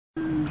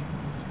Eat.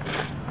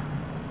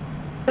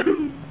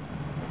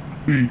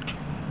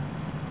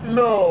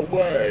 No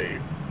way.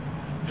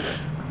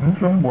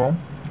 Okay, well.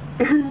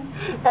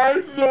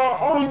 I'm not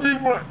hungry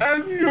for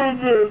any of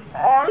this.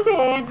 I'm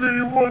hungry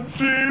for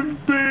cheese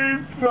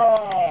pizza.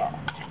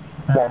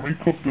 Mommy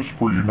cooked this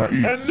for you, now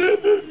eat. And this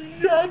is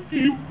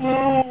yucky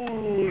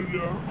food.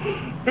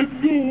 It's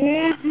the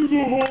worst in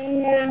the whole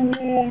wide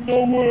world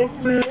that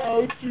let me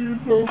have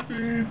cheese on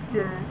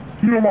pizza.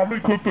 You know, Mommy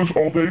cooked this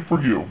all day for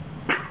you.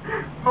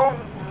 Well,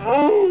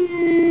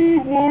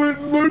 it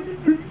looks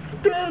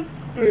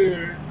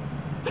disgusting.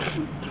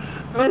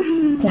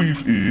 Please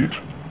eat.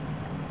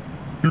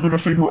 You're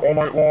gonna stay here all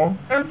night long?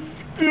 And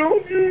still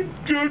you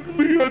cook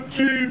me a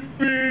cheese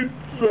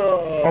pizza.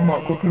 I'm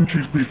not cooking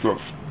cheese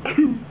pizzas.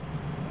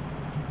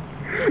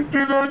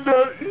 Then I'm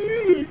not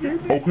eating it.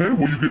 Okay,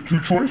 well you get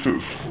two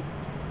choices.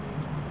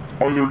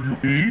 Either you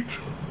eat,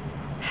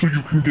 so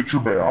you can get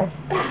your bath,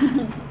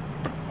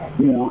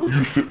 or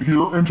you sit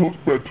here until it's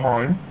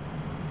bedtime,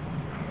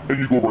 and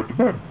you go right to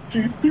bed.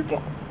 Cheese pizza.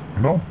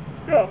 No.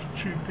 Yes,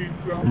 cheese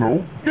pizza.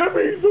 No. Give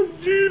me some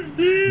cheese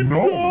pizza.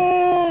 No.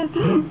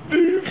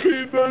 Cheese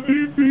pizza,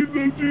 cheese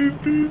pizza, cheese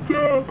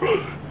pizza.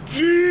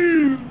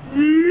 Cheese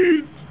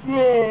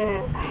pizza.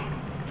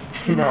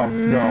 Sit down.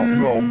 Now,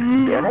 no.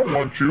 I don't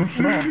want you.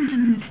 Sit down.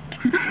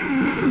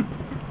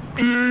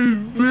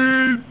 Cheese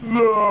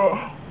pizza.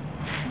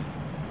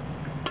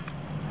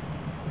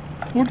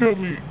 Look at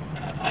me.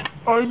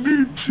 I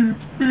need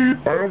cheese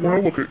pizza. I don't want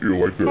to look at you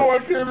like this. So I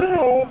can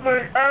help my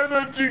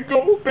energy go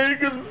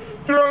big and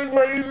strong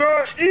by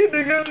not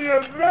eating any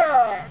of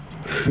that.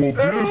 Well,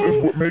 this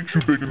is what makes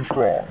you big and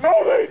strong. No,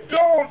 they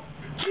don't.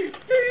 Cheese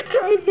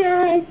pizzas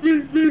help me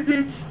big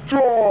and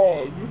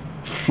strong.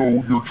 So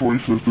your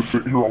choice is to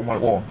sit here all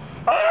night long.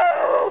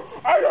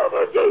 I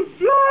haven't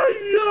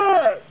decided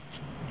yet.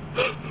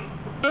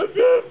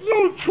 There's no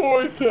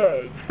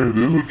choices. It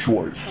is a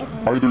choice.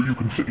 Either you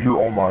can sit here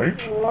all night.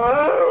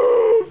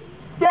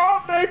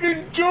 Stop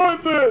making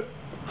choices.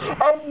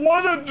 I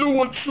want to do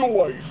a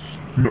choice.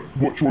 No,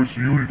 what choice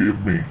do you give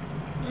me?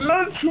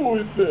 No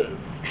choices.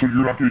 So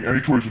you're not getting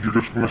any choices. You're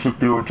just gonna sit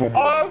there until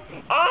morning.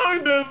 I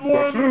just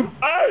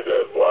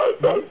want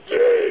some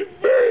cheese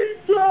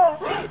pizza,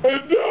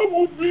 and that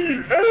will be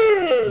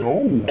it. No.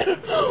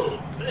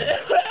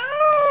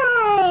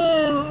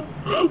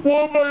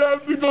 Well, I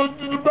have to go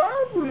to the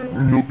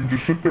bathroom. You can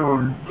just sit there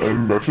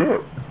and that's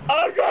it.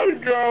 I gotta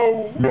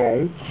go.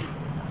 No.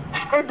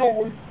 I'm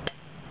going.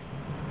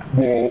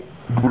 Well,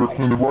 you better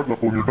clean the rug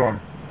up when you're done.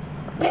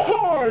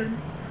 Why?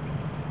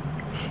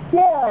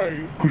 Why?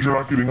 Because you're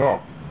not getting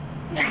up.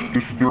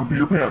 Just sit there and pee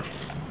your pants.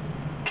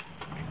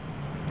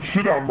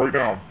 Sit down right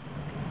now.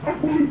 I'm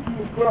going to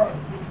the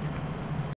bathroom.